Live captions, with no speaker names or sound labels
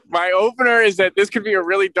My opener is that this could be a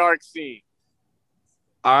really dark scene.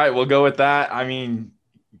 All right, we'll go with that. I mean,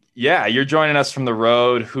 yeah, you're joining us from the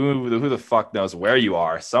road. Who the fuck knows where you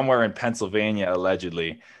are? Somewhere in Pennsylvania,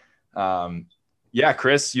 allegedly. Um, yeah,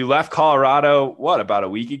 Chris, you left Colorado what about a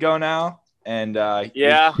week ago now, and you're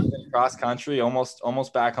Yeah. cross country,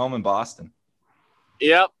 almost back home in Boston.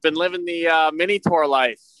 Yep. Been living the mini tour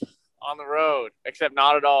life on the road, except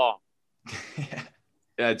not at all.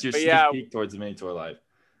 Yeah, it's your But sneak yeah, peek towards the mini tour life.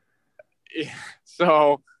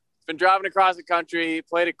 so been driving across the country,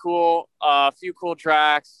 played a few cool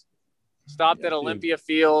tracks, stopped Yeah, at dude. Olympia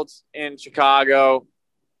Fields in Chicago,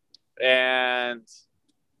 and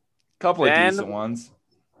Couple of then decent ones.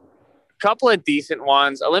 a couple of decent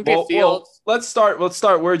ones. Olympia Well, Fields. let's start. Let's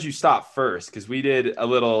start. Where'd you stop first? Because we did a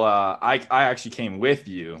little. I actually came with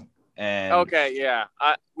you, and Okay, yeah,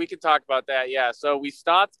 we can talk about that. Yeah, so we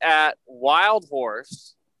stopped at Wild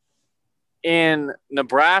Horse in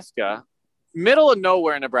Nebraska, middle of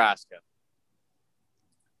nowhere, Nebraska,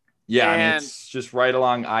 yeah, I mean and it's just right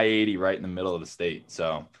along I-80, right in the middle of the state.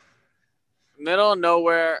 So middle of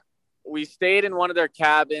nowhere. We stayed in one of their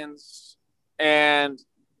cabins, and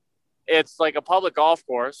it's like a public golf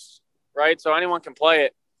course, right? So anyone can play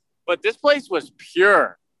it. But this place was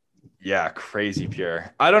pure. yeah, crazy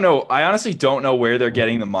pure. I don't know. I honestly don't know where they're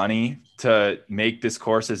getting the money to make this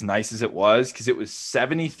course as nice as it was, because it was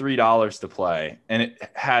 $73 to play, and it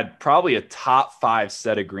had probably a top 5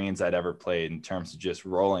 set of greens I'd ever played in terms of just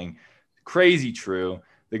rolling. Crazy true.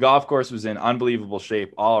 The golf course was in unbelievable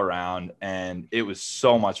shape all around, and it was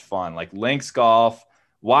so much fun. Like links golf,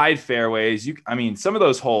 wide fairways. I mean, some of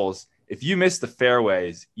those holes, if you missed the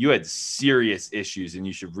fairways, you had serious issues and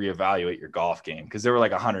you should reevaluate your golf game, because they were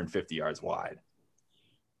like 150 yards wide.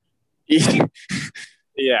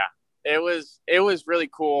 Yeah, it was really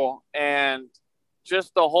cool, and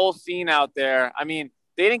just the whole scene out there. I mean,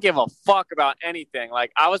 they didn't give a fuck about anything.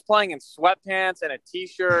 Like I was playing in sweatpants and a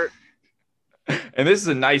t-shirt. And this is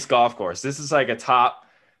a nice golf course. This is like a top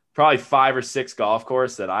probably 5 or 6 golf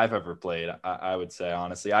course that I've ever played. I would say,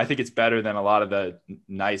 honestly, I think it's better than a lot of the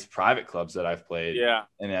nice private clubs that I've played. Yeah,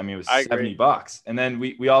 And I mean, it was I agree. $70. And then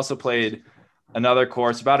we also played another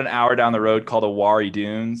course about an hour down the road called Awari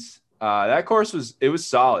Dunes. That course was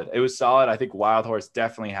solid. It was solid. I think Wild Horse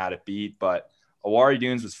definitely had it beat, but Awari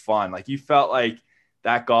Dunes was fun. Like you felt like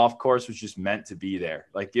that golf course was just meant to be there.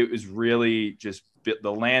 Like it was really just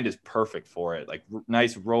the land is perfect for it. Like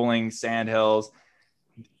nice rolling sand hills.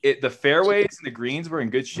 The fairways and the greens were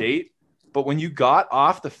in good shape, but when you got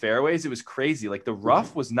off the fairways, it was crazy. Like the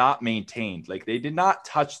rough was not maintained. Like they did not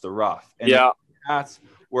touch the rough, and the Yeah, paths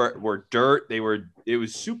were dirt. It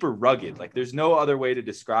was super rugged. Like there's no other way to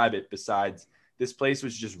describe it besides this place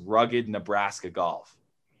was just rugged Nebraska golf.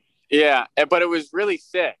 yeah, but it was really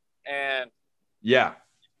sick. And Yeah,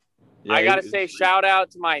 yeah. I gotta say, shout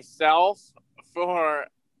out to myself for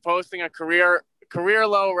posting a career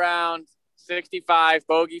low round, 65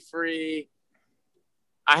 bogey free.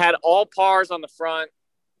 I had all pars on the front.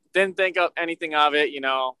 Didn't think of anything of it,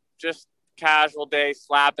 just casual day,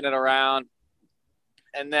 slapping it around.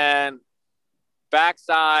 And then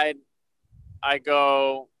backside, I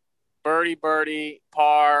go birdie, birdie,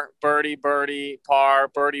 par, birdie, birdie, par,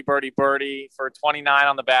 birdie, birdie, birdie for 29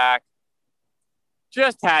 on the back.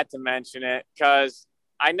 Just had to mention it because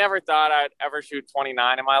I never thought I'd ever shoot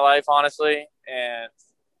 29 in my life, honestly. And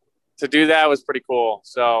to do that was pretty cool.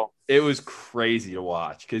 So it was crazy to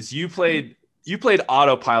watch because you played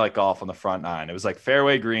autopilot golf on the front nine. It was like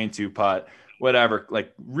fairway green, 2 putt, whatever,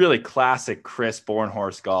 like really classic Chris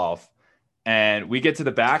Bornhorst golf. And we get to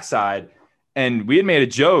the backside, and we had made a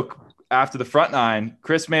joke after the front nine.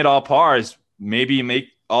 Chris made all pars, maybe make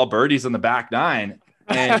all birdies on the back nine.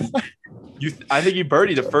 And I think you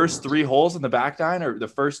birdied the first 3 holes in the back nine or the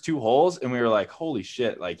first 2 holes. And we were like, holy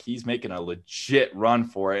shit, like he's making a legit run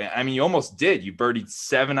for it. I mean, you almost did. You birdied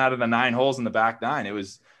 7 out of the 9 holes in the back nine. It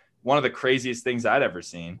was one of the craziest things I'd ever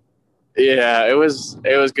seen. yeah, it was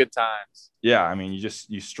good times. Yeah, I mean,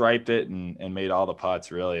 you striped it and made all the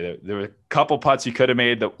putts. Really, there were a couple putts you could have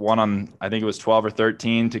made. That one on, I think it was 12 or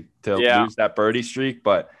 13 to lose that birdie streak,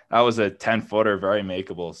 but that was a 10-footer, very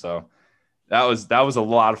makeable. So that was a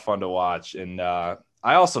lot of fun to watch. And I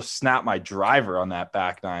also snapped my driver on that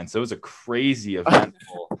back nine, so it was a crazy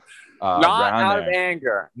eventful Not round out there. of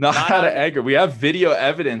anger. Not out of anger. We have video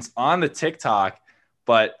evidence on the TikTok,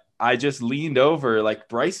 but I just leaned over, like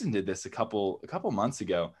Bryson did this a couple months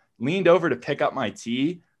ago. Leaned over to pick up my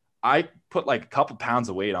tee. I put like a couple pounds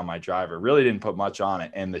of weight on my driver. Really didn't put much on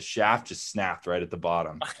it, and the shaft just snapped right at the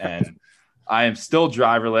bottom. And I am still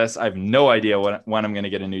driverless. I have no idea when I'm going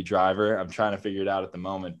to get a new driver. I'm trying to figure it out at the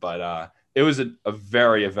moment, but it was a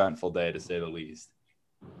very eventful day to say the least.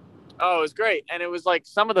 Oh, it was great. And it was like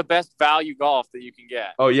some of the best value golf that you can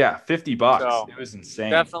get. Oh yeah, $50. So It was insane.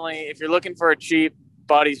 definitely, if you're looking for a cheap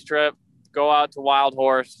buddies trip, go out to Wild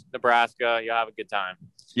Horse, Nebraska. You'll have a good time.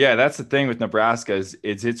 Yeah, that's the thing with Nebraska is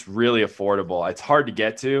it's really affordable. It's hard to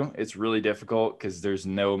get to. It's really difficult because there's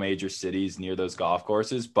no major cities near those golf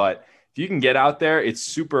courses. But if you can get out there, it's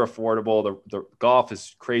super affordable. The golf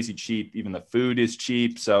is crazy cheap. Even the food is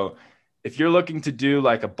cheap. So if you're looking to do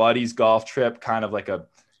like a buddy's golf trip, kind of like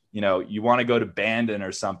you want to go to Bandon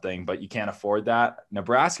or something, but you can't afford that,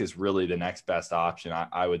 Nebraska is really the next best option,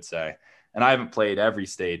 I would say. And I haven't played every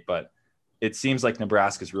state, but it seems like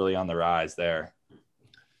Nebraska is really on the rise there.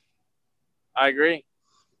 I agree.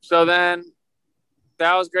 So then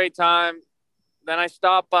that was a great time. Then I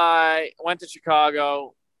stopped by, went to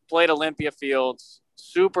Chicago, played Olympia Fields,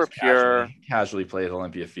 super pure. Casually played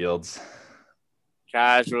Olympia Fields.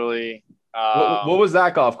 Casually. What was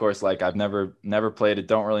that golf course like? I've never played it.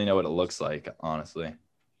 Don't really know what it looks like, honestly.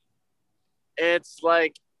 It's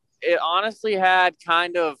like, it honestly had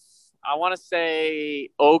kind of, I want to say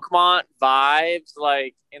Oakmont vibes,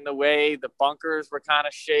 like in the way the bunkers were kind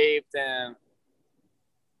of shaped, and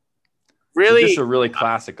really just a really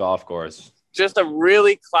classic golf course. Just a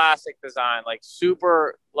really classic design, like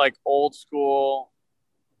super like old school,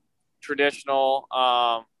 traditional,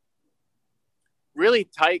 really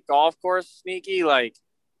tight golf course, Sneaky. Like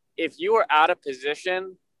if you were out of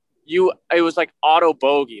position, it was like auto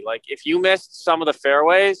bogey. Like if you missed some of the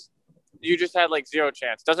fairways, you just had like zero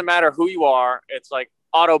chance. Doesn't matter who you are. It's like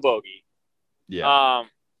auto bogey. Yeah.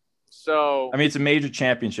 So I mean, it's a major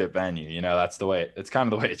championship venue. That's the way. It's kind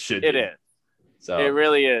of the way it should be. It is. So it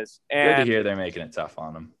really is. And good to hear they're making it tough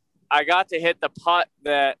on them. I got to hit the putt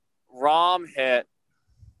that Rahm hit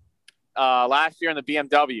last year in the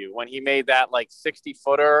BMW when he made that like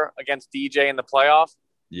 60-footer against DJ in the playoff.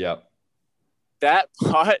 Yep. That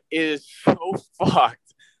putt is so fucked.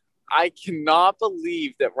 I cannot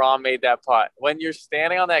believe that Rahm made that putt. When you're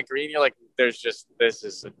standing on that green, you're like, this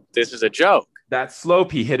is a joke. That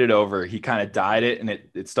slope he hit it over, he kind of died it, and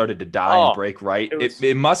it started to die and break right.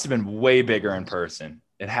 It must have been way bigger in person.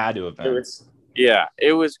 It had to have been. It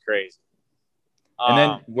was crazy. And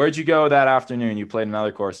then where'd you go that afternoon? You played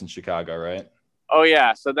another course in Chicago, right? Oh,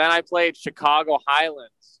 yeah. So then I played Chicago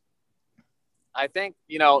Highlands. I think,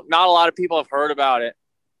 not a lot of people have heard about it.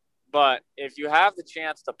 But if you have the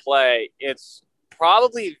chance to play, it's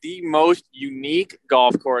probably the most unique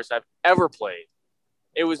golf course I've ever played.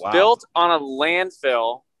 It was built on a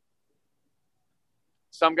landfill.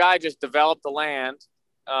 Some guy just developed the land.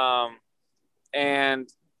 And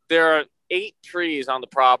there are 8 trees on the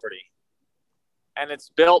property. And it's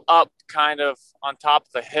built up kind of on top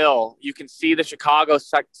of the hill. You can see the Chicago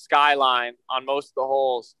skyline on most of the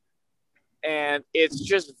holes. And it's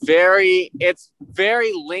just very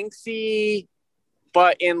linksy,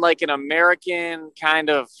 but in like an American kind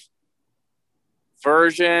of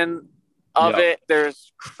version of it.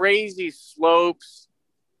 There's crazy slopes.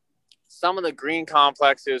 Some of the green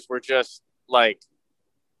complexes were just like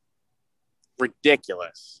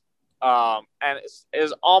ridiculous. And it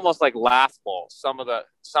was almost like laughable. Some of the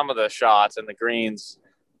shots and the greens,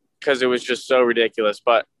 because it was just so ridiculous,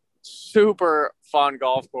 but super fun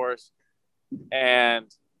golf course.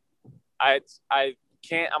 And I'm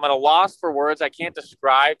at a loss for words. I can't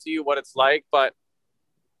describe to you what it's like, but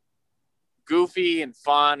goofy and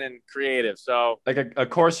fun and creative. So like a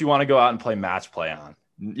course you want to go out and play match play on.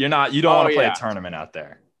 You don't want to play a tournament out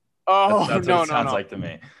there. That's what it sounds like to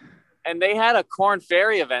me. And they had a Corn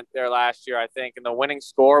Ferry event there last year, I think, and the winning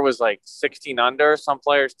score was like 16 under. Some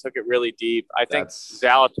players took it really deep. I think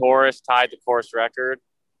Zalatoris tied the course record.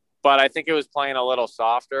 But I think it was playing a little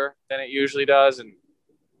softer than it usually does. And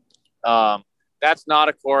that's not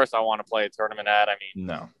a course I want to play a tournament at. I mean,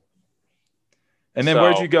 no. And then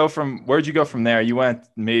where'd you go from there? You went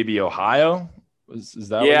maybe Ohio? Is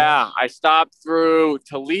that? Yeah, I stopped through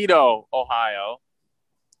Toledo, Ohio,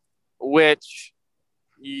 which,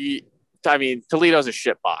 Toledo's a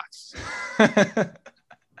shitbox. But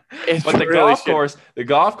the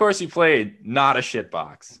golf course you played, not a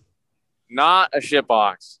shitbox. Not a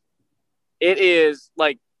shitbox. It is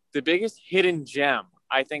like the biggest hidden gem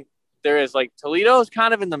I think there is. Like Toledo's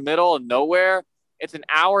kind of in the middle of nowhere. It's an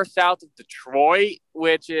hour south of Detroit,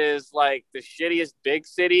 which is like the shittiest big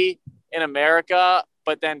city in America.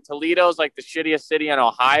 But then Toledo's like the shittiest city in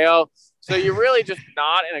Ohio. So you're really just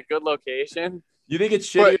not in a good location. You think it's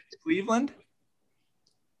shittier than Cleveland?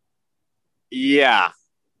 Yeah.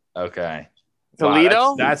 Okay. Toledo?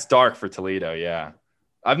 Wow, that's dark for Toledo, yeah.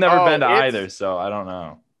 I've never been to either, so I don't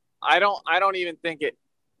know. I don't even think it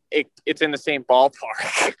it's in the same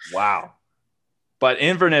ballpark. Wow. But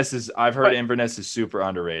I've heard Inverness is super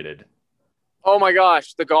underrated. Oh my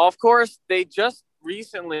gosh, the golf course, they just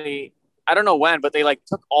recently, I don't know when, but they like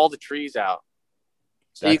took all the trees out.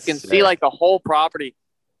 So you can see like the whole property.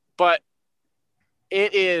 But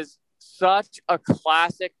it is such a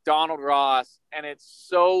classic Donald Ross, and it's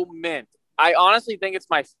so mint. I honestly think it's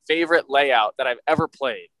my favorite layout that I've ever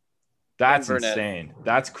played. That's insane.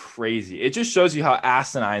 That's crazy. It just shows you how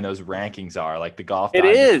asinine those rankings are, like the Golf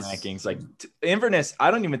Digest rankings. Like Inverness,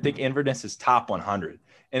 I don't even think Inverness is top 100.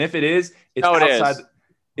 And if it is, it's outside.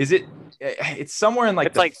 Is it? It's somewhere in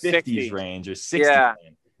like the 50s 60 range or 60. Yeah.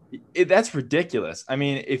 That's ridiculous. I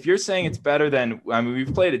mean, if you're saying it's better than, I mean,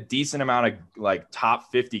 we've played a decent amount of like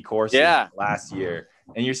top 50 courses last year,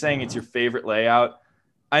 and you're saying it's your favorite layout.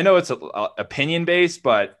 I know it's opinion based,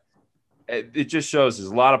 but it just shows there's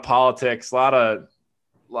a lot of politics, a lot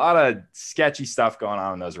of sketchy stuff going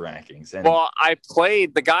on in those rankings. And well,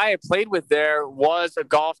 the guy I played with there was a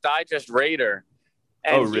Golf Digest rater.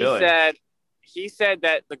 And really? He said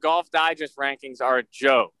that the Golf Digest rankings are a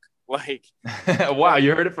joke. Like, wow,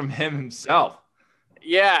 you heard it from him himself.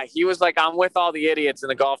 Yeah, he was like, I'm with all the idiots in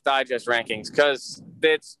the Golf Digest rankings, because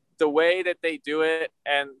it's the way that they do it,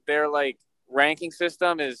 and their like ranking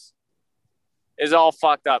system is all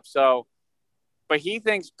fucked up. So, but he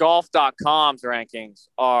thinks golf.com's rankings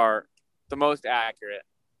are the most accurate.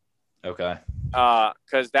 Okay.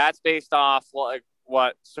 Because that's based off like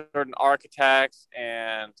what certain architects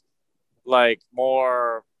and like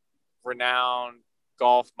more renowned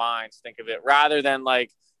golf minds think of it, rather than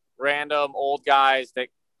like random old guys that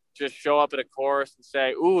just show up at a course and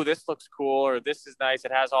say, ooh, this looks cool, or this is nice.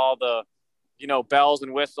 It has all the, bells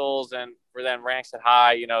and whistles, and then ranks it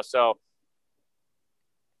high, so.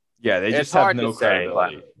 Yeah, they just have no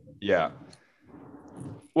credibility. Yeah.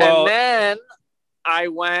 Well, and then I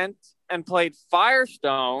went and played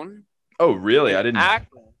Firestone. Oh, really? I didn't.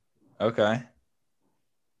 Akron. Okay.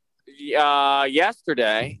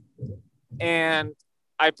 Yesterday, and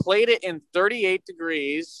I played it in 38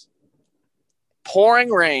 degrees,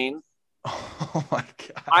 pouring rain. Oh my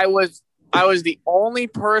God. I was the only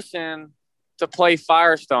person to play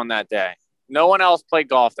Firestone that day. No one else played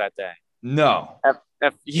golf that day. No.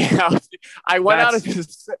 Yeah, I went out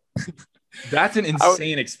as that's an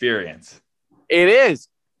insane experience. It is,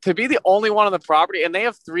 to be the only one on the property, and they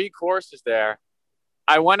have 3 courses there.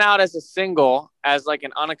 I went out as a single, as like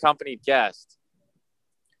an unaccompanied guest,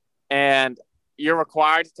 and you're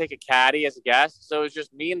required to take a caddy as a guest. So it was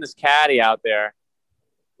just me and this caddy out there.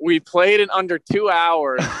 We played in under 2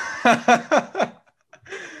 hours.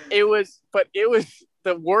 It was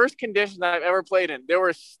the worst condition that I've ever played in. There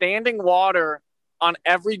was standing water on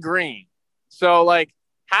every green. So like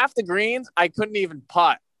half the greens, I couldn't even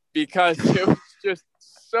putt because it was just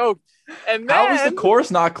soaked. And then, how was the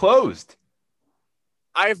course not closed?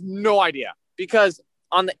 I have no idea, because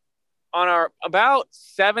on our about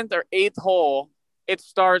 7th or 8th hole, it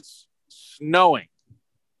starts snowing.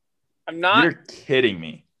 You're kidding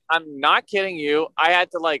me. I'm not kidding you. I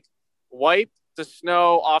had to like wipe the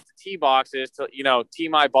snow off the tee boxes to, tee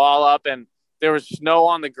my ball up, and there was snow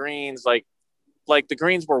on the greens. Like the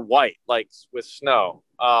greens were white, like with snow.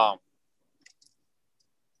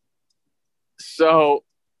 So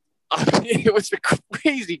it was a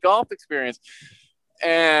crazy golf experience.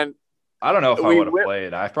 And I don't know if I would have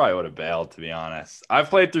played. I probably would have bailed, to be honest. I've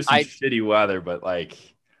played through some shitty weather, but like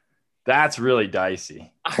that's really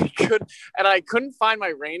dicey. I couldn't find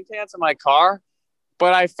my rain pants in my car,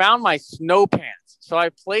 but I found my snow pants. So I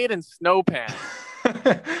played in snow pants.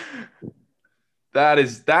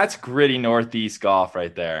 That's gritty Northeast golf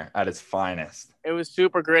right there at its finest. It was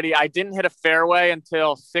super gritty. I didn't hit a fairway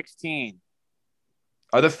until 16.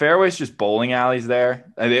 Are the fairways just bowling alleys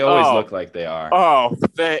there? They always look like they are. Oh,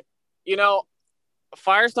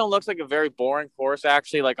 Firestone looks like a very boring course,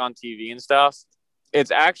 actually, like on TV and stuff.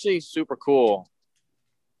 It's actually super cool.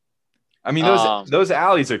 I mean, those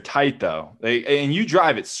alleys are tight though. And you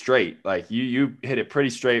drive it straight. Like you hit it pretty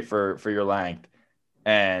straight for your length.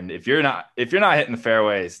 And if you're not hitting the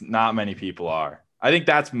fairways, not many people are. I think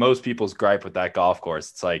that's most people's gripe with that golf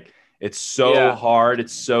course. It's like, it's so hard.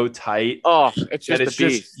 It's so tight. Oh, it's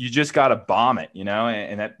just you just got to bomb it,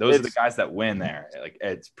 and those are the guys that win there. Like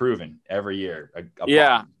it's proven every year.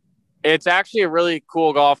 Yeah. It's actually a really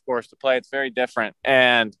cool golf course to play. It's very different.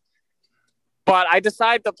 But I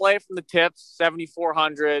decided to play from the tips,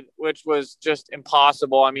 7,400, which was just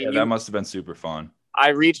impossible. I mean, that must have been super fun. I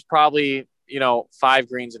reached probably, 5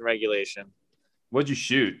 greens in regulation. What'd you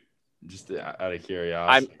shoot? Just out of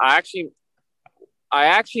curiosity. I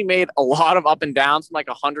actually made a lot of up and downs from like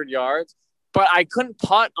 100 yards. but I couldn't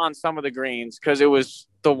putt on some of the greens because it was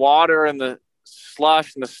the water and the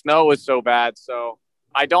slush and the snow was so bad. So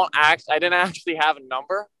I didn't actually have a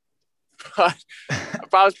number, but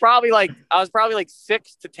I was probably like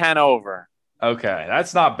 6 to 10 over. Okay,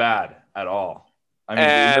 that's not bad at all. I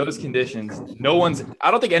mean, in those conditions,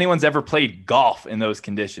 I don't think anyone's ever played golf in those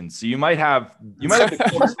conditions. So you might have the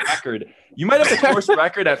course record. You might have the course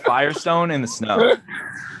record at Firestone in the snow.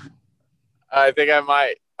 I think I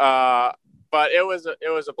might. But it was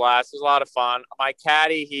a blast. It was a lot of fun. My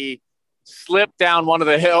caddy, he slipped down one of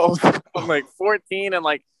the hills on like 14 and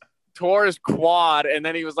like tore his quad, and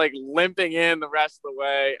then he was like limping in the rest of the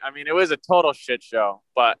way. I mean, it was a total shit show,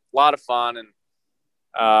 but a lot of fun.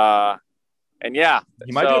 And yeah,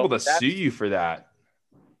 he might be able to sue you for that,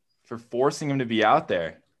 for forcing him to be out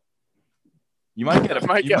there. You might get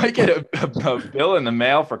a bill in the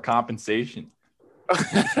mail for compensation.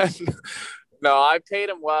 No, I paid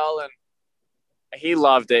him well, and he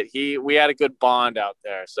loved it. We had a good bond out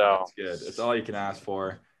there. So that's good. That's all you can ask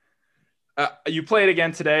for. You played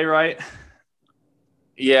again today, right?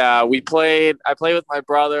 Yeah, I played with my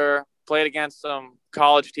brother, played against some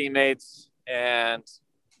college teammates, and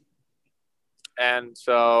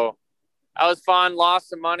so that was fun. Lost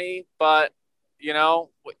some money, but you know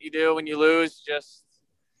what you do when you lose, just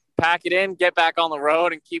pack it in, get back on the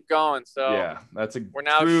road, and keep going. So yeah, that's we're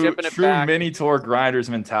now shipping it back. True mini tour grinders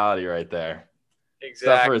mentality right there.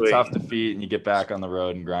 Exactly. Suffer a tough defeat, and you get back on the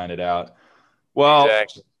road and grind it out. Well,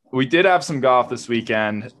 exactly. We did have some golf this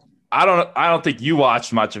weekend. I don't think you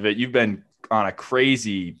watched much of it. You've been on a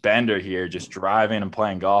crazy bender here, just driving and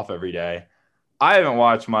playing golf every day. I haven't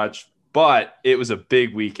watched much, but it was a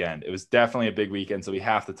big weekend. It was definitely a big weekend, so we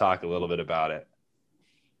have to talk a little bit about it.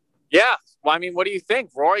 Yeah. Well, I mean, what do you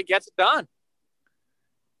think? Rory gets it done.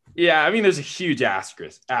 Yeah, I mean, there's a huge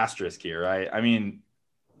asterisk here, right? I mean,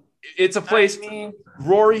 it's a place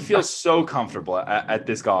Rory feels so comfortable at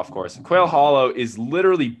this golf course. Quail Hollow is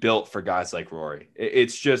literally built for guys like Rory.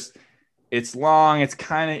 It's long. It's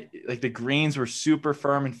kind of like the greens were super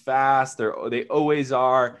firm and fast. They always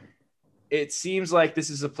are. It seems like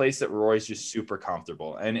this is a place that Rory's just super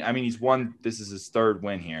comfortable. And I mean, this is his third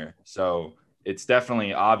win here. So it's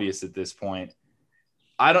definitely obvious at this point.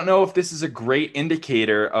 I don't know if this is a great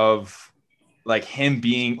indicator of like him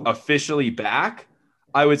being officially back.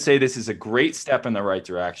 I would say this is a great step in the right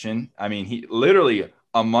direction. I mean, he literally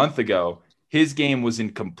a month ago, his game was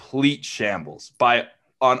in complete shambles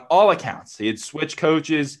on all accounts. He had switched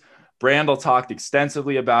coaches. Brandel talked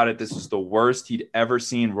extensively about it. This was the worst he'd ever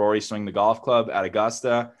seen Rory swing the golf club at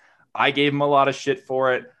Augusta. I gave him a lot of shit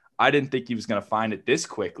for it. I didn't think he was going to find it this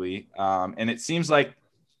quickly. And it seems like,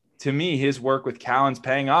 to me, his work with Cowan's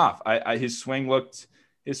paying off. His swing looked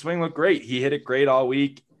great. He hit it great all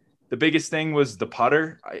week. The biggest thing was the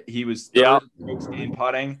putter. He was third in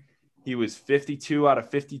putting. He was 52 out of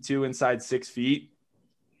 52 inside 6 feet.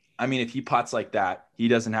 I mean, if he putts like that, he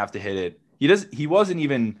doesn't have to hit it. He wasn't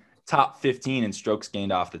even top 15 in strokes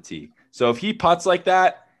gained off the tee. So if he putts like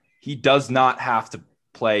that, he does not have to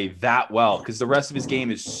play that well because the rest of his game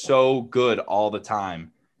is so good all the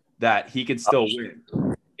time that he could still win.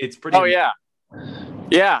 It's pretty. Oh, yeah.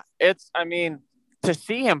 Yeah. I mean, to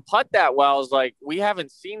see him putt that well is like, we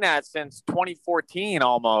haven't seen that since 2014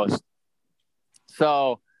 almost.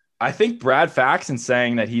 So I think Brad Faxon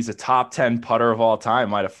saying that he's a top 10 putter of all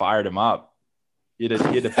time might have fired him up. He had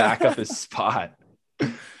to back up his spot.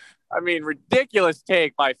 I mean, ridiculous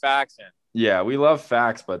take by Faxon. Yeah, we love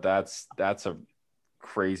Fax, but that's a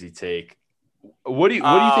crazy take. What do you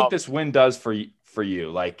think this win does for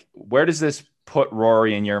you? Like, where does this put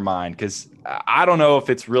Rory in your mind? Because I don't know if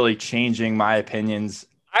it's really changing my opinions.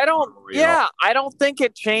 I don't think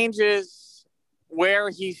it changes where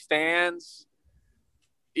he stands,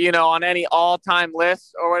 you know, on any all-time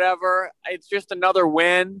list or whatever. It's just another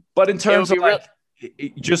win. But in terms of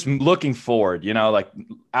just looking forward, you know, like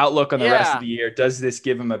outlook on the rest of the year, does this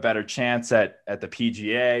give him a better chance at the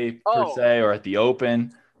PGA per se, or at the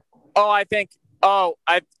Open? I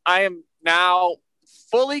am now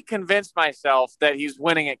fully convinced myself that he's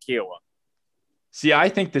winning at Kiawah. See, I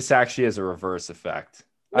think this actually has a reverse effect.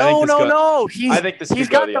 No. He's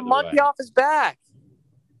got the monkey off his back.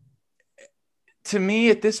 To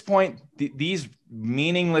me, at this point, these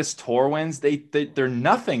meaningless tour wins, they're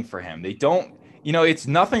nothing for him. They don't, you know, it's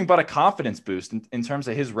nothing but a confidence boost in terms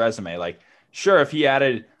of his resume. Like, sure, if he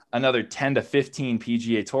added another 10 to 15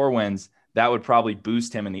 PGA Tour wins, that would probably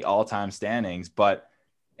boost him in the all-time standings. But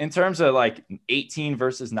in terms of like 18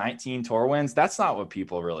 versus 19 tour wins, that's not what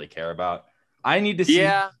people really care about. I need to see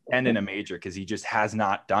him end in a major because he just has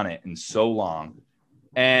not done it in so long.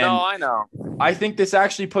 And No, I know. I think this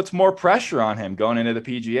actually puts more pressure on him going into the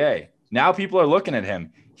PGA. Now people are looking at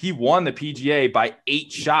him. He won the PGA by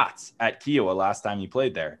 8 shots at Kiawah last time he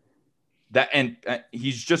played there. And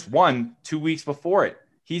he's just won 2 weeks before it.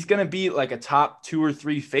 He's going to be like a top 2 or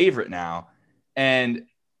 3 favorite now. And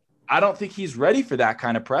I don't think he's ready for that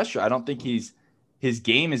kind of pressure. I don't think his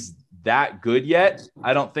game is that good yet.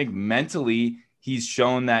 I don't think mentally he's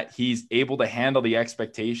shown that he's able to handle the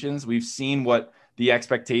expectations. We've seen what the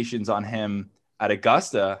expectations on him at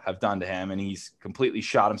Augusta have done to him, and he's completely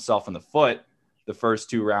shot himself in the foot the first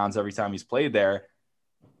 2 rounds every time he's played there.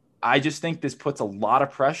 I just think this puts a lot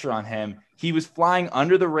of pressure on him. He was flying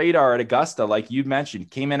under the radar at Augusta, like you mentioned,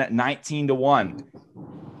 came in at 19-1.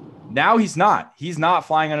 Now he's not. He's not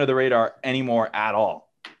flying under the radar anymore at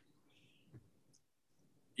all.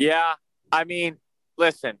 Yeah, I mean,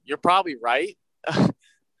 listen, you're probably right,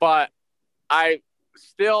 but I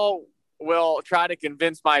still will try to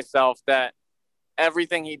convince myself that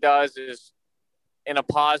everything he does is in a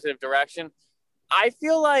positive direction. I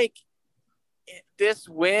feel like this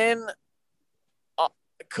win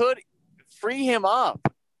could free him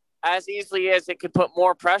up as easily as it could put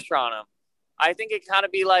more pressure on him. I think it kind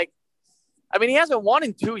of be like, I mean, he hasn't won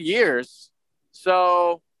in 2 years,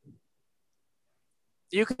 so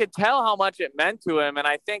you could tell how much it meant to him. And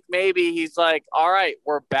I think maybe he's like, all right,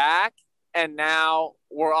 we're back, and now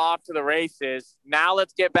we're off to the races. Now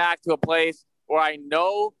let's get back to a place where I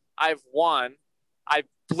know I've won. I've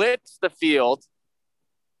blitzed the field.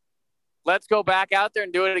 Let's go back out there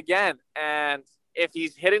and do it again. And if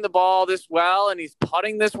he's hitting the ball this well and he's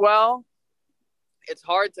putting this well, it's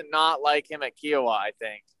hard to not like him at Kiawah, I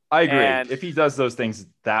think. I agree. And if he does those things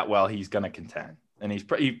that well, he's going to contend. And he's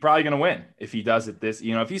probably going to win if he does it this.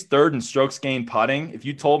 You know, if he's third in strokes gained putting, if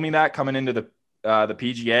you told me that coming into the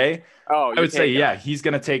PGA, I would say, yeah, he's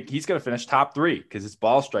going to finish top 3 because his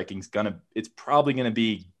ball striking it's probably going to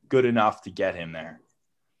be good enough to get him there.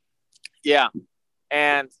 Yeah.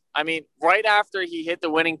 And I mean, right after he hit the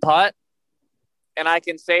winning putt, and I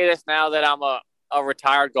can say this now that I'm a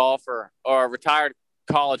retired golfer or a retired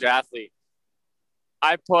college athlete,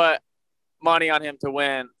 I put money on him to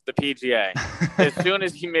win the PGA. As soon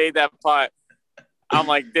as he made that putt, I'm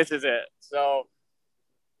like, this is it. So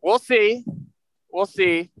we'll see. We'll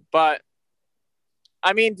see. But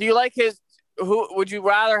I mean, do you like who would you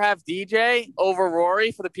rather have DJ over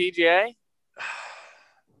Rory for the PGA?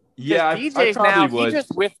 Yeah, DJ's I probably would. He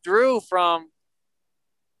just withdrew from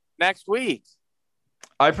next week.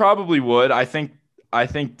 I probably would. I think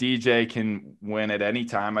DJ can win at any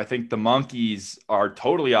time. I think the monkeys are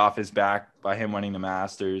totally off his back by him winning the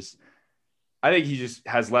Masters. I think he just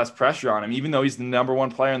has less pressure on him, even though he's the number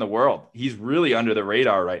 1 player in the world. He's really under the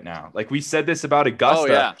radar right now. Like we said this about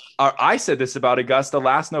Augusta. Oh, yeah. I said this about Augusta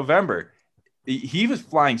last November. He was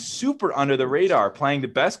flying super under the radar, playing the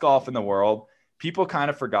best golf in the world. People kind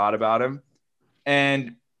of forgot about him.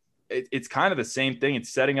 And it's kind of the same thing. It's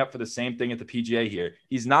setting up for the same thing at the PGA here.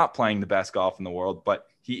 He's not playing the best golf in the world, but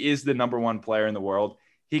he is the number 1 player in the world.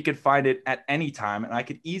 He could find it at any time, and I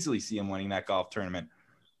could easily see him winning that golf tournament.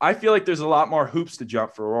 I feel like there's a lot more hoops to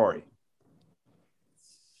jump for Rory.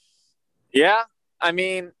 Yeah, I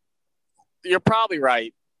mean, you're probably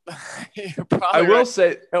right. I will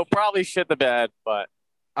say he'll probably shit the bed, but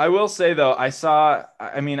I will say though,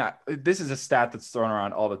 this is a stat that's thrown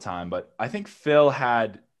around all the time, but I think Phil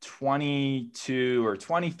had 22 or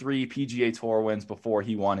 23 PGA Tour wins before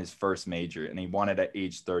he won his first major, and he won it at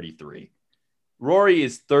age 33. Rory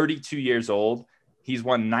is 32 years old. He's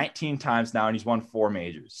won 19 times now, and he's won 4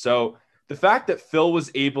 majors. So the fact that Phil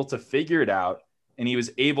was able to figure it out, and he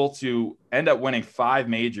was able to end up winning 5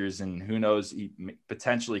 majors, and who knows, he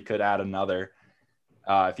potentially could add another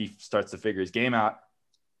if he starts to figure his game out.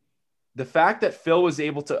 The fact that Phil was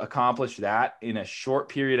able to accomplish that in a short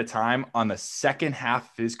period of time on the second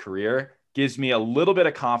half of his career gives me a little bit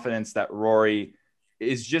of confidence that Rory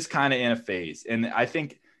is just kind of in a phase. And I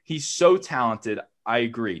think he's so talented. I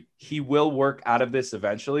agree. He will work out of this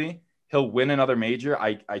eventually. He'll win another major.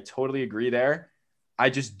 I totally agree there. I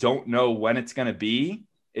just don't know when it's going to be.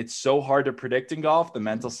 It's so hard to predict in golf, the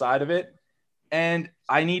mental side of it. And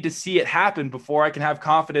I need to see it happen before I can have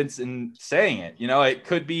confidence in saying it. You know, it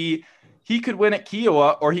could be he could win at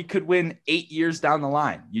Kiawah, or he could win 8 years down the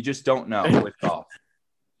line. You just don't know with golf.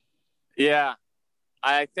 Yeah,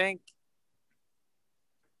 I think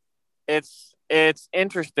it's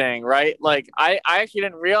interesting, right? Like I actually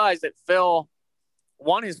didn't realize that Phil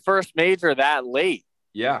won his first major that late.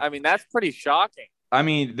 Yeah. I mean, that's pretty shocking. I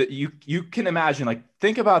mean, you can imagine, like,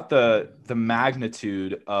 think about the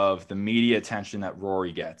magnitude of the media attention that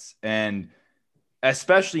Rory gets. And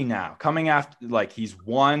especially now, coming after, like, he's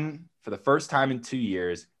won for the first time in 2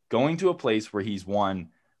 years, going to a place where he's won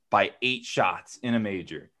by 8 shots in a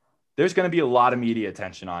major. There's going to be a lot of media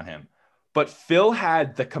attention on him. But Phil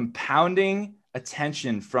had the compounding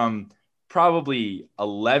attention from probably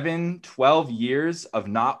 11, 12 years of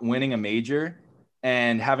not winning a major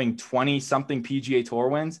and having 20 something PGA Tour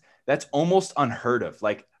wins. That's almost unheard of.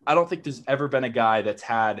 Like, I don't think there's ever been a guy that's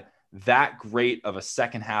had that great of a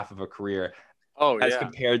second half of a career as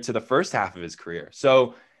compared to the first half of his career.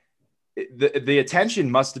 So the attention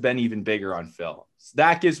must have been even bigger on Phil. So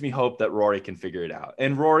that gives me hope that Rory can figure it out.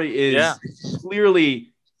 And Rory is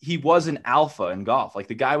clearly, he was an alpha in golf. Like,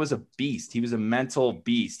 the guy was a beast. He was a mental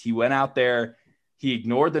beast. He went out there, he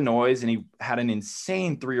ignored the noise, and he had an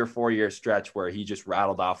insane 3 or 4 year stretch where he just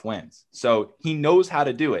rattled off wins. So he knows how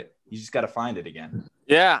to do it. You just got to find it again.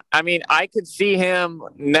 Yeah. I mean, I could see him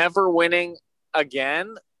never winning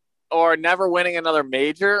again or never winning another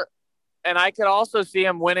major. And I could also see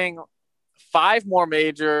him winning 5 more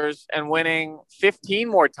majors and winning 15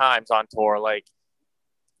 more times on tour. Like,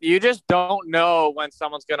 you just don't know when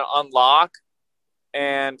someone's going to unlock,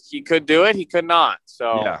 and he could do it. He could not.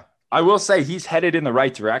 So yeah, I will say he's headed in the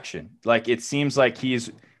right direction. Like, it seems like he's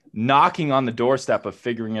knocking on the doorstep of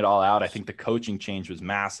figuring it all out. I think the coaching change was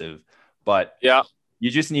massive, but yeah, you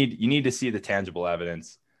need to see the tangible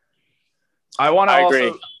evidence. I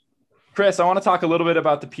agree. Chris, I want to talk a little bit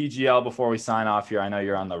about the PGL before we sign off here. I know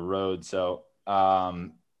you're on the road. So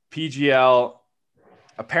PGL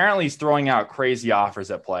apparently is throwing out crazy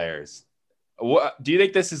offers at players. Do you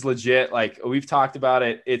think this is legit? Like, we've talked about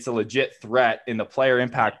it. It's a legit threat in the player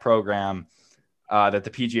impact program that the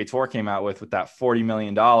PGA Tour came out with that $40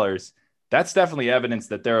 million. That's definitely evidence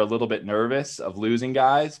that they're a little bit nervous of losing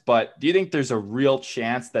guys. But do you think there's a real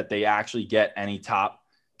chance that they actually get any top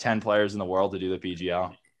 10 players in the world to do the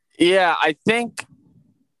PGL? Yeah, I think.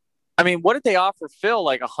 I mean, what did they offer Phil?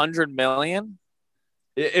 Like $100 million?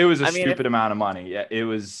 It was a stupid amount of money. Yeah, it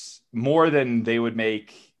was more than they would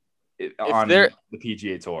make on the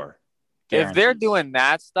PGA Tour. Guaranteed. If they're doing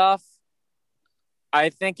that stuff, I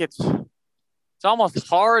think it's almost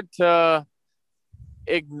hard to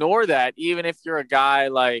ignore that, even if you're a guy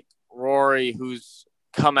like Rory who's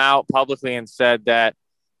come out publicly and said that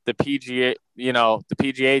the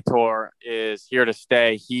PGA Tour is here to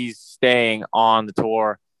stay. He's staying on the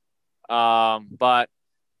tour. But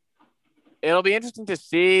it'll be interesting to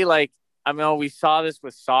see. Like, I mean, we saw this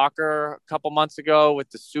with soccer a couple months ago with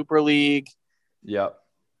the Super League. Yep.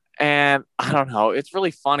 And I don't know. It's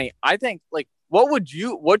really funny. I think, like, what do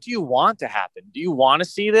you want to happen? Do you want to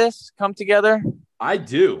see this come together? I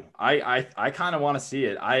do. I kind of want to see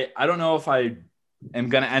it. I don't know if I am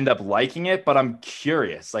going to end up liking it, but I'm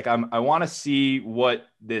curious. Like, I want to see what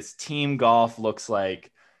this team golf looks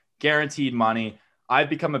like. Guaranteed money. I've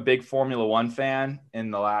become a big Formula One fan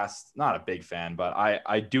in the last, not a big fan, but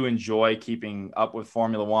I do enjoy keeping up with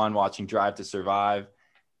Formula One, watching Drive to Survive.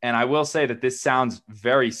 And I will say that this sounds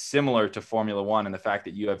very similar to Formula One in the fact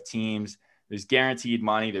that you have teams, there's guaranteed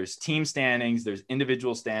money, there's team standings, there's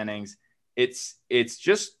individual standings. It's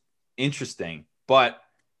just interesting. But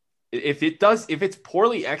if it's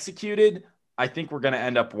poorly executed, I think we're going to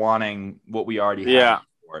end up wanting what we already have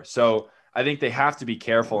before. So I think they have to be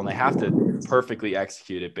careful and they have to perfectly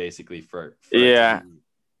execute it basically for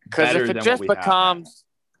because if it just becomes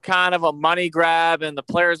kind of a money grab and the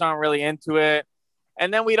players aren't really into it,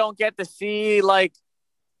 and then we don't get to see like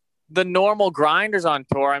the normal grinders on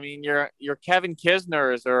tour. I mean, your Kevin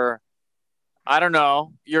Kisners, or I don't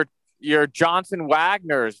know, your Johnson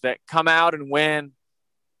Wagners that come out and win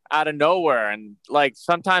out of nowhere, and like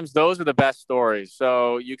sometimes those are the best stories.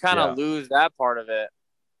 So you kind of lose that part of it.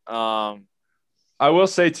 I will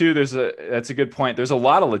say too, that's a good point. There's a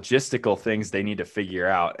lot of logistical things they need to figure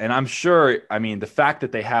out. And I'm sure, I mean, the fact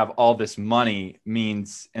that they have all this money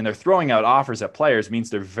means, and they're throwing out offers at players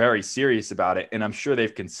means they're very serious about it. And I'm sure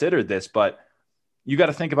they've considered this, but you got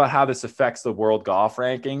to think about how this affects the world golf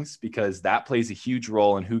rankings, because that plays a huge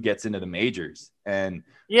role in who gets into the majors. And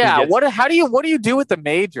what do you do with the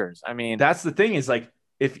majors? I mean, that's the thing is, like,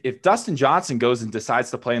 if Dustin Johnson goes and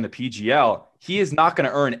decides to play in the PGL, he is not going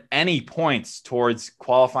to earn any points towards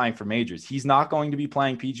qualifying for majors. He's not going to be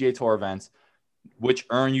playing PGA Tour events, which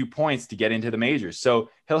earn you points to get into the majors.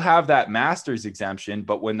 So he'll have that Masters exemption,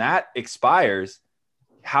 but when that expires,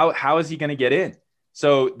 how is he going to get in?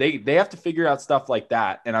 So they have to figure out stuff like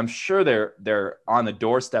that. And I'm sure they're on the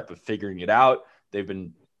doorstep of figuring it out. They've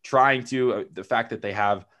been trying to. The fact that they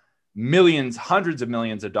have millions, hundreds of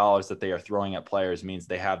millions of dollars that they are throwing at players means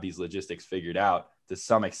they have these logistics figured out to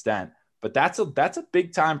some extent. But that's a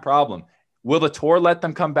big time problem. Will the tour let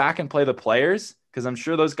them come back and play the players? Because I'm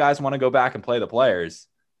sure those guys want to go back and play the players.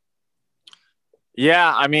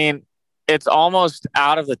 Yeah, I mean, it's almost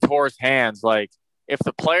out of the tour's hands. Like, if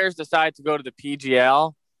the players decide to go to the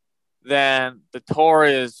PGL, then the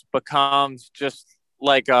tour becomes just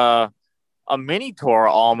like a mini tour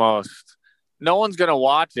almost. No one's gonna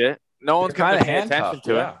watch it. No one's They're kind gonna of pay attention handcuffed.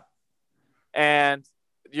 to it. Yeah. And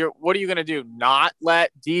what are you gonna do? Not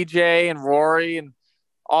let DJ and Rory and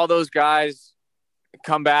all those guys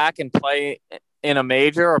come back and play in a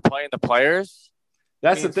major or play in the players?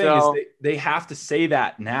 That's the thing is they have to say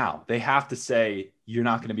that now. They have to say you're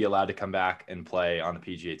not going to be allowed to come back and play on the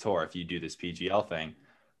PGA Tour if you do this PGL thing.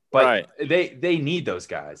 But they need those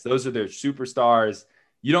guys. Those are their superstars.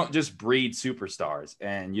 You don't just breed superstars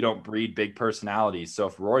and you don't breed big personalities. So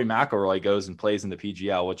if Rory McIlroy goes and plays in the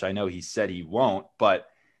PGL, which I know he said he won't, but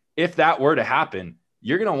if that were to happen,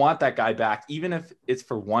 you're going to want that guy back, even if it's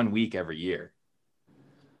for 1 week every year.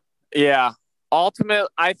 Yeah. Ultimately,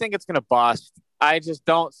 I think it's going to bust. I just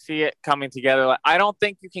don't see it coming together. I don't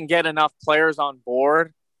think you can get enough players on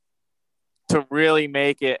board to really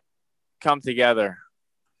make it come together.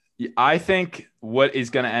 I think what is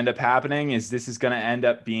going to end up happening is this is going to end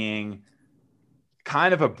up being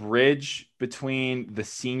kind of a bridge between the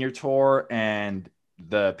senior tour and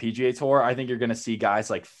the PGA Tour. I think you're going to see guys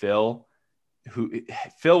like Phil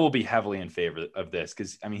will be heavily in favor of this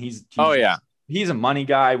because, I mean, he's a money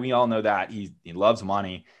guy. We all know that. He loves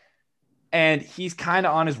money. And he's kind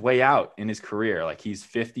of on his way out in his career. Like, he's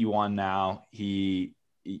 51 now. He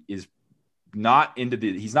is not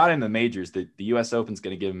he's not in the majors. The US Open's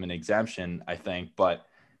going to give him an exemption, I think. But,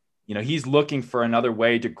 you know, he's looking for another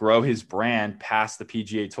way to grow his brand past the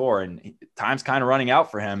PGA Tour. And time's kind of running out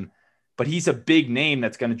for him. But he's a big name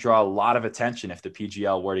that's going to draw a lot of attention if the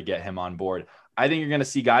PGL were to get him on board. I think you're going to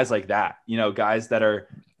see guys like that, you know, guys that are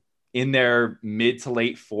in their mid to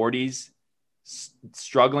late 40s,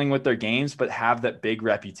 struggling with their games, but have that big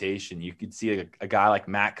reputation. You could see a guy like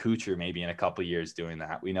Matt Kuchar maybe in a couple of years doing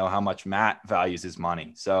that. We know how much Matt values his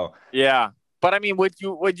money. So yeah, but I mean, would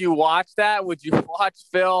you watch that? Would you watch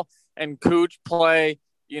Phil and Cooch play,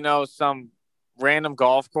 you know, some random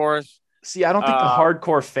golf course? See, I don't think the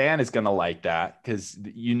hardcore fan is going to like that because,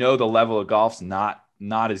 you know, the level of golf's not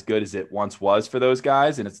as good as it once was for those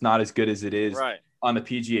guys. And it's not as good as it is on the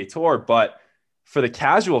PGA Tour. But for the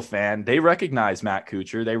casual fan, they recognize Matt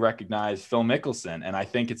Kuchar. They recognize Phil Mickelson. And I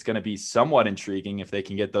think it's going to be somewhat intriguing if they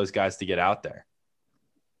can get those guys to get out there.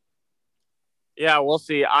 Yeah, we'll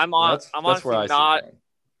see. I'm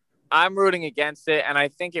rooting against it, and I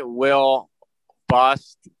think it will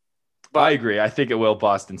bust. But I agree. I think it will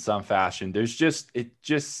bust in some fashion. It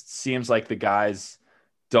just seems like the guys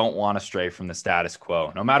don't want to stray from the status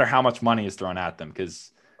quo, no matter how much money is thrown at them.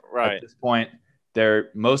 Because at this point,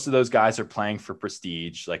 most of those guys are playing for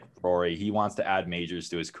prestige. Like Rory, he wants to add majors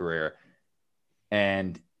to his career,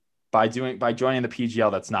 and by joining the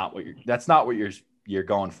PGL, that's not what you're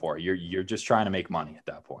going for. You're just trying to make money at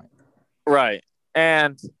that point, right?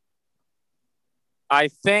 And I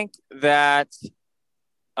think that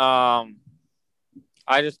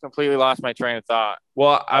I just completely lost my train of thought.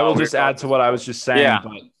 Well, I will just add to what I was just saying. Yeah,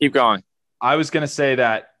 but keep going. I was going to say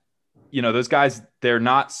that, you know, those guys, they're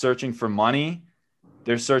not searching for money.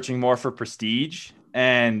 They're searching more for prestige.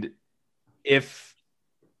 And if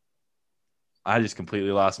I just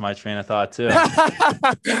completely lost my train of thought too.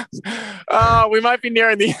 We might be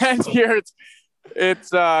nearing the end here.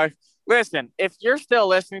 Listen, if you're still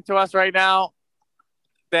listening to us right now,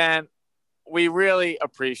 then we really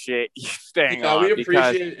appreciate you staying on. We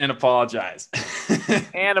appreciate it and apologize.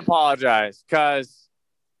 Because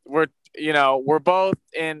we're both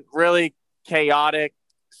in really chaotic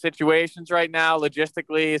situations right now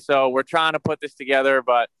logistically, so we're trying to put this together,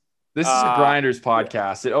 but this is a Grinders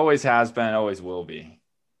podcast. It always has been, always will be.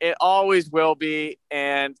 It always will be.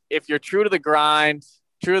 And if you're true to the grind,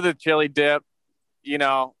 true to the chili dip, you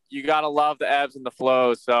know, you got to love the ebbs and the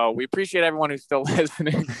flows. So we appreciate everyone who's still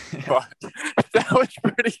listening. But that was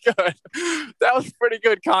pretty good. That was pretty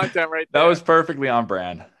good content right there. That was perfectly on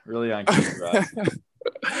brand. Really on cue for us.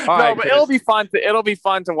 But it'll be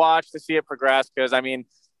fun to watch, to see it progress, because I mean,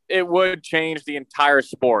 it would change the entire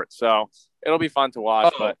sport. So it'll be fun to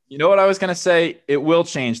watch. But you know what I was going to say? It will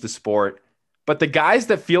change the sport. But the guys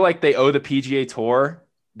that feel like they owe the PGA Tour,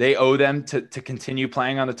 they owe them to continue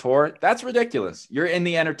playing on the tour, that's ridiculous. You're in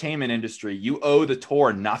the entertainment industry. You owe the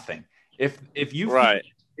tour nothing. If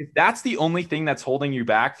that's the only thing that's holding you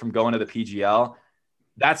back from going to the PGL,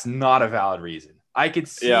 that's not a valid reason. I could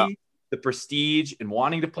see the prestige and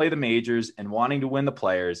wanting to play the majors and wanting to win the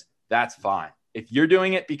players. That's fine. If you're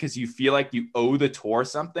doing it because you feel like you owe the tour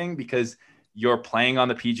something because you're playing on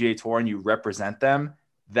the PGA Tour and you represent them,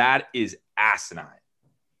 that is asinine.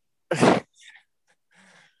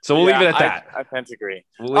 So we'll leave it at that. I tend to agree.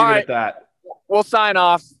 We'll leave it at that. We'll sign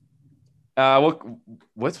off.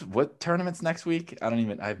 What tournaments next week? I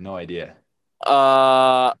have no idea.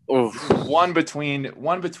 One between the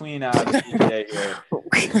PGA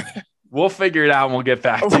here. We'll figure it out and we'll get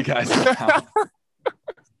back to you guys.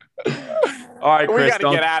 All right, Chris, we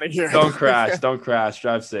gotta get out of here. Don't crash. Don't crash.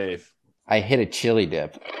 Drive safe. I hit a chili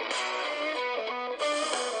dip.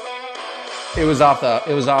 It was off the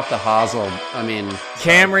hosel. I mean,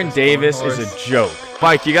 Cameron Davis is a joke.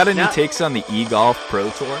 Mike, you got any takes on the eGolf Pro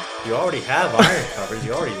Tour? You already have iron covers.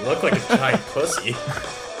 You already look like a giant pussy.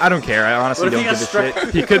 I don't care. I honestly don't give a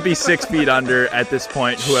shit. He could be 6 feet under at this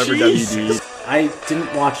point, whoever WD. I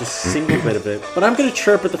didn't watch a single bit of it, but I'm going to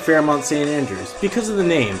chirp at the Fairmont St. Andrews because of the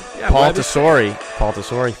name. Yeah, Paul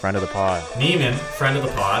Tesori, friend of the pod. Neiman, friend of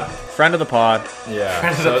the pod. Friend of the pod. Yeah.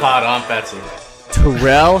 Friend of the pod, Aunt Betsy.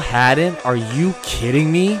 Terrell Haddon? Are you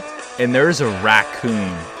kidding me? And there's a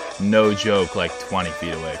raccoon, no joke, like 20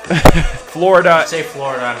 feet away from Florida. Say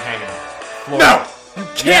Florida, I'm hanging out. No! You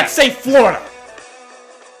can't say Florida!